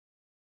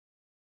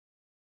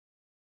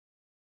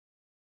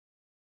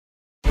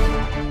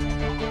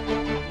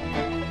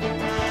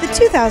The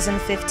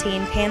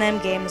 2015 Pan Am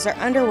Games are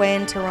underway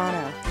in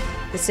Toronto.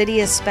 The city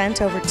has spent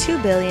over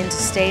 $2 billion to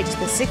stage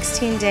the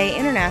 16-day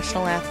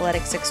international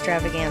athletics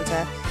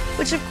extravaganza,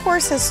 which of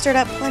course has stirred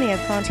up plenty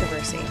of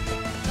controversy.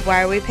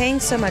 Why are we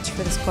paying so much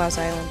for this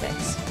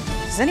quasi-Olympics?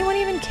 Does anyone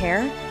even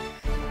care?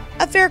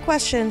 A fair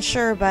question,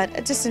 sure, but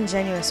a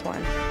disingenuous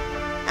one.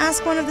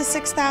 Ask one of the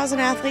 6,000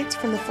 athletes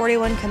from the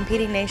 41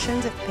 competing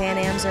nations if Pan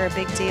Ams are a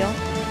big deal.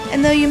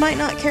 And though you might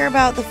not care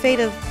about the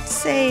fate of,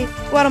 say,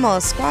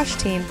 Guatemala's squash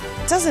team,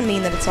 it doesn't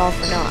mean that it's all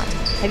for naught.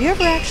 Have you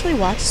ever actually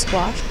watched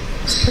squash?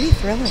 It's pretty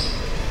thrilling.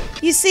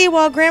 You see,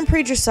 while Grand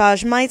Prix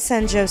dressage might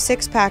send Joe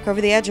Sixpack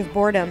over the edge of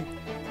boredom,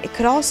 it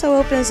could also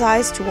open his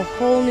eyes to a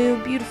whole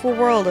new, beautiful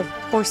world of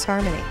horse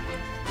harmony.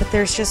 But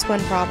there's just one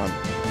problem.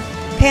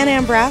 Pan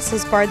Am Brass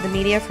has barred the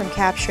media from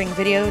capturing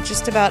video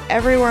just about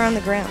everywhere on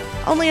the ground.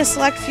 Only a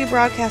select few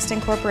broadcasting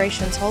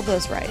corporations hold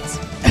those rights.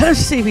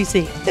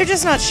 CBC. They're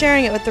just not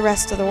sharing it with the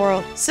rest of the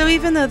world. So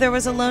even though there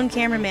was a lone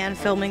cameraman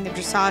filming the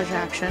dressage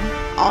action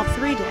all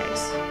 3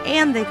 days,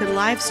 and they could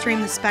live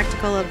stream the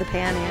spectacle of the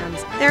Pan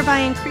Ams, thereby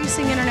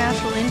increasing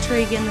international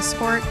intrigue in the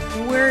sport,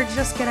 we're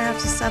just gonna have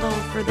to settle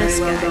for this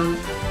Very well guy. done.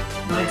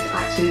 Nice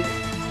active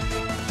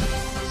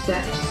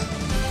steps.